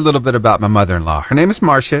me tell you a little bit about my mother-in-law. Her name is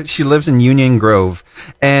Marcia. She lives in Union Grove,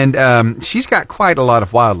 and she's got quite a lot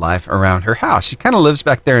of wildlife around her house. She kind of lives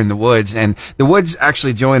back there in the woods, and the woods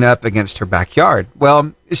actually join up against her backyard.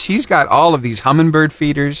 Well, she's got all of these hummingbird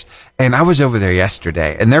feeders, and I was over there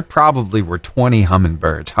yesterday, and there probably were 20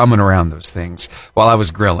 hummingbirds humming around those things while I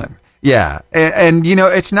was grilling. Yeah, and you know,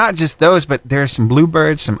 it's not just those, but there's some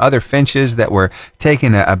bluebirds, some other finches that were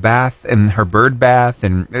taking a bath in her bird bath,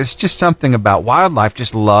 and it's just something about wildlife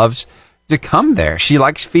just loves to come there. She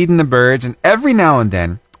likes feeding the birds, and every now and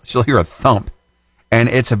then she'll hear a thump, and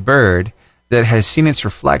it's a bird that has seen its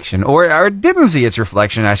reflection, or didn't see its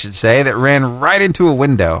reflection, I should say, that ran right into a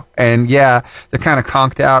window. And yeah, they're kind of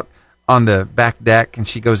conked out on the back deck, and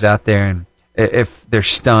she goes out there, and if they're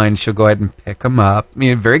stunned, she'll go ahead and pick them up. I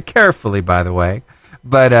mean, very carefully, by the way.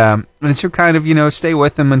 But then she'll kind of, you know, stay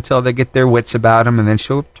with them until they get their wits about them, and then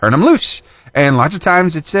she'll turn them loose. And lots of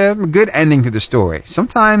times it's a good ending to the story.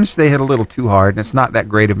 Sometimes they hit a little too hard, and it's not that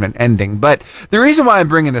great of an ending. But the reason why I'm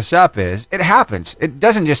bringing this up is it happens. It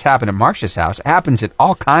doesn't just happen at Marcia's house. It happens at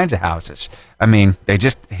all kinds of houses. I mean, they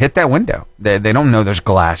just hit that window. They don't know there's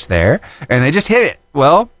glass there, and they just hit it.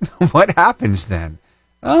 Well, what happens then?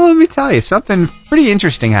 Oh, let me tell you, something pretty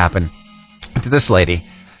interesting happened to this lady.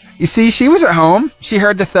 You see, she was at home. She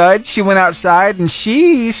heard the thud. She went outside, and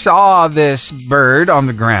she saw this bird on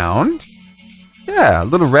the ground. Yeah, a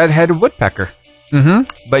little red-headed woodpecker.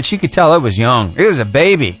 But she could tell it was young. It was a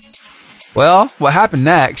baby. Well, what happened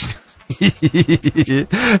next?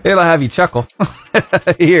 It'll have you chuckle.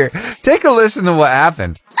 Here, take a listen to what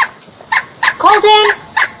happened. Colton!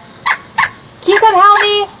 Can you come help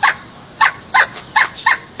me?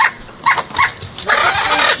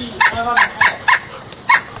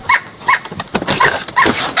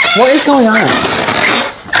 What is going on?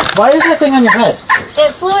 Why is that thing on your head?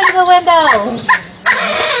 It flew into the window.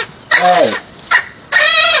 Hey.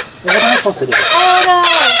 What am I supposed to do?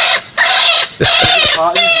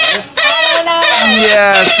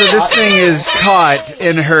 Yeah, so this thing is caught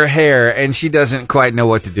in her hair, and she doesn't quite know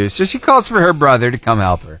what to do. So she calls for her brother to come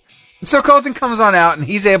help her. So Colton comes on out, and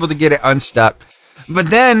he's able to get it unstuck. But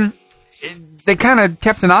then they kind of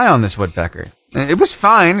kept an eye on this woodpecker. It was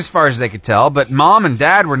fine as far as they could tell, but Mom and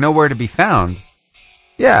Dad were nowhere to be found.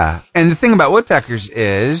 Yeah, and the thing about woodpeckers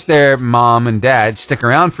is their mom and dad stick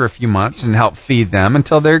around for a few months and help feed them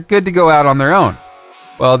until they're good to go out on their own.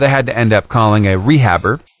 Well, they had to end up calling a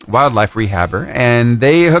rehabber, wildlife rehabber, and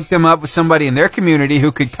they hooked them up with somebody in their community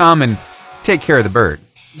who could come and take care of the bird.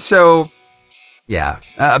 So, yeah,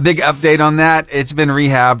 a big update on that. It's been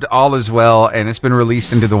rehabbed, all is well, and it's been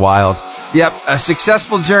released into the wild. Yep, a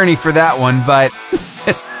successful journey for that one, but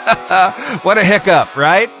what a hiccup,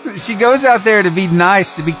 right? She goes out there to be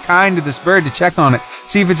nice, to be kind to this bird, to check on it,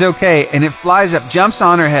 see if it's okay, and it flies up, jumps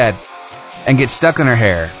on her head, and gets stuck in her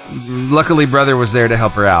hair. Luckily, brother was there to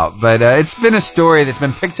help her out, but it's been a story that's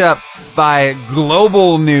been picked up by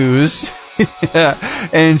global news,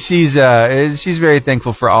 and she's very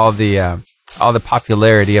thankful for all the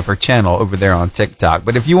popularity of her channel over there on TikTok.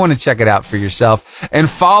 But if you want to check it out for yourself and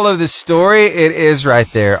follow the story, it is right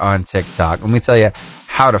there on TikTok. Let me tell you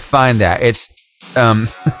how to find that. It's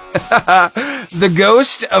The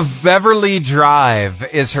Ghost of Beverly Drive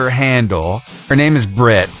is her handle. Her name is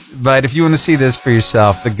Britt, but if you want to see this for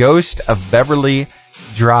yourself, The Ghost of Beverly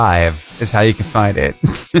Drive is how you can find it.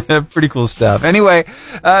 Pretty cool stuff. Anyway,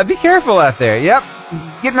 be careful out there. Yep,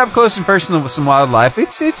 getting up close and personal with some wildlife.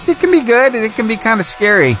 It can be good and it can be kind of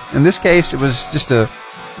scary. In this case, it was just a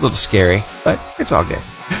little scary, but it's all good.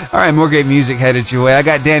 All right, more great music headed your way. I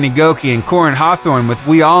got Danny Goki and Corin Hawthorne with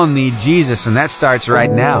We All Need Jesus, and that starts right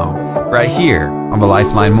now, right here on the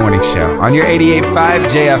Lifeline Morning Show on your 88.5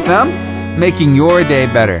 JFM, making your day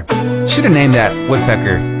better. Should have named that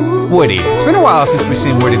woodpecker Woody. It's been a while since we've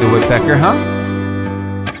seen Woody the Woodpecker, huh?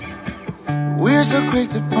 We're so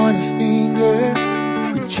quick to point a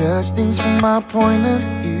finger. We judge things from our point of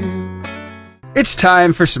view. It's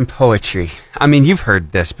time for some poetry. I mean, you've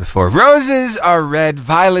heard this before. Roses are red,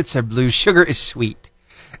 violets are blue, sugar is sweet,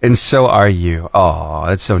 and so are you. Oh,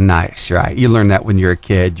 that's so nice, right? You learn that when you're a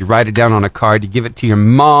kid. You write it down on a card, you give it to your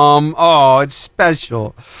mom. Oh, it's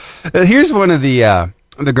special. Here's one of the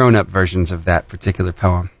grown-up versions of that particular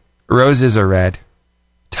poem. Roses are red.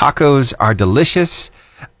 Tacos are delicious.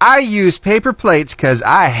 I use paper plates because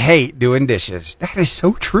I hate doing dishes. That is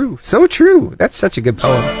so true. So true. That's such a good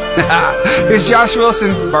poem. Here's Josh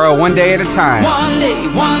Wilson. Borrow one day at a time. One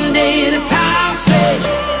day at a time. Say.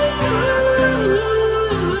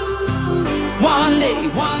 One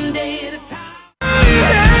day at a time.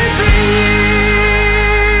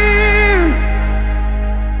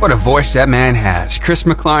 What a voice that man has. Chris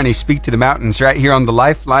McClarney, Speak to the Mountains, right here on the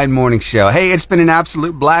Lifeline Morning Show. Hey, it's been an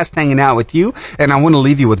absolute blast hanging out with you, and I want to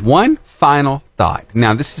leave you with one final thought.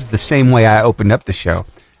 Now, this is the same way I opened up the show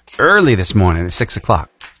early this morning at 6 o'clock.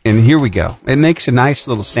 And here we go. It makes a nice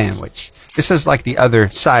little sandwich. This is like the other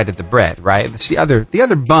side of the bread, right? It's the other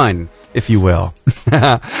bun, if you will.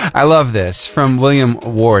 I love this. From William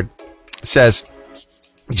Ward. It says,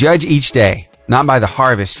 judge each day, not by the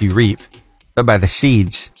harvest you reap, but by the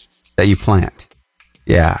seeds that you plant.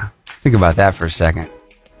 Yeah, think about that for a second.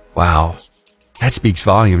 Wow, that speaks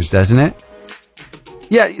volumes, doesn't it?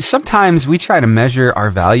 Yeah, sometimes we try to measure our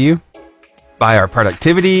value by our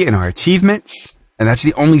productivity and our achievements, and that's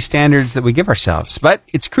the only standards that we give ourselves. But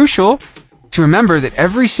it's crucial to remember that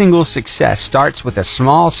every single success starts with a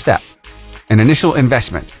small step, an initial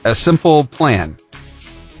investment, a simple plan.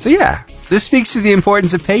 So yeah, this speaks to the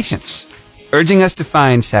importance of patience, urging us to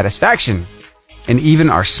find satisfaction in even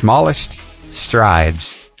our smallest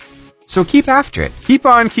strides. So keep after it. Keep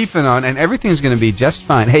on keeping on, and everything's going to be just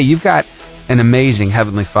fine. Hey, you've got an amazing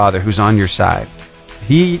Heavenly Father who's on your side.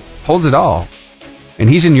 He holds it all, and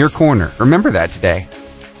He's in your corner. Remember that today.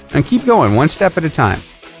 And keep going one step at a time,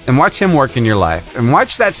 and watch Him work in your life, and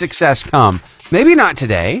watch that success come. Maybe not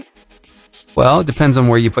today. Well, it depends on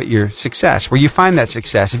where you put your success, where you find that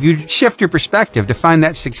success. If you shift your perspective to find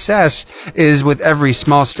that success is with every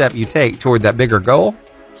small step you take toward that bigger goal,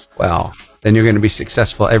 well, then you're going to be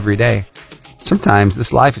successful every day. Sometimes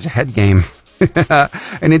this life is a head game,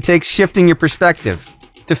 and it takes shifting your perspective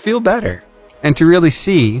to feel better and to really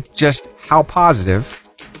see just how positive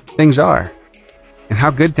things are and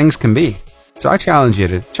how good things can be. So I challenge you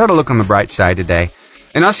to try to look on the bright side today.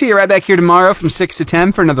 And I'll see you right back here tomorrow from 6 to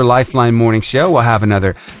 10 for another Lifeline Morning Show. We'll have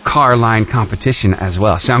another car line competition as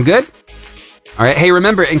well. Sound good? All right. Hey,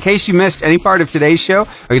 remember, in case you missed any part of today's show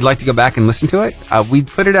or you'd like to go back and listen to it, we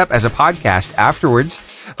put it up as a podcast afterwards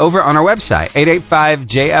over on our website,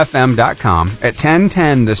 885jfm.com. At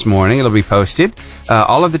 10:10 this morning, it'll be posted.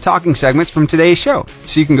 All of the talking segments from today's show.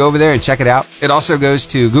 So you can go over there and check it out. It also goes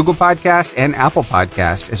to Google Podcast and Apple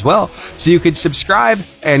Podcast as well. So you could subscribe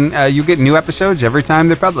and you get new episodes every time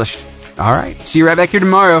they're published. All right. See you right back here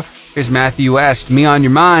tomorrow. Here's Matthew West, Me on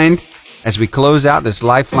Your Mind, as we close out this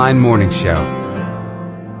Lifeline Morning Show.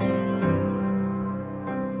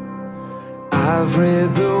 I've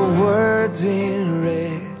read the words in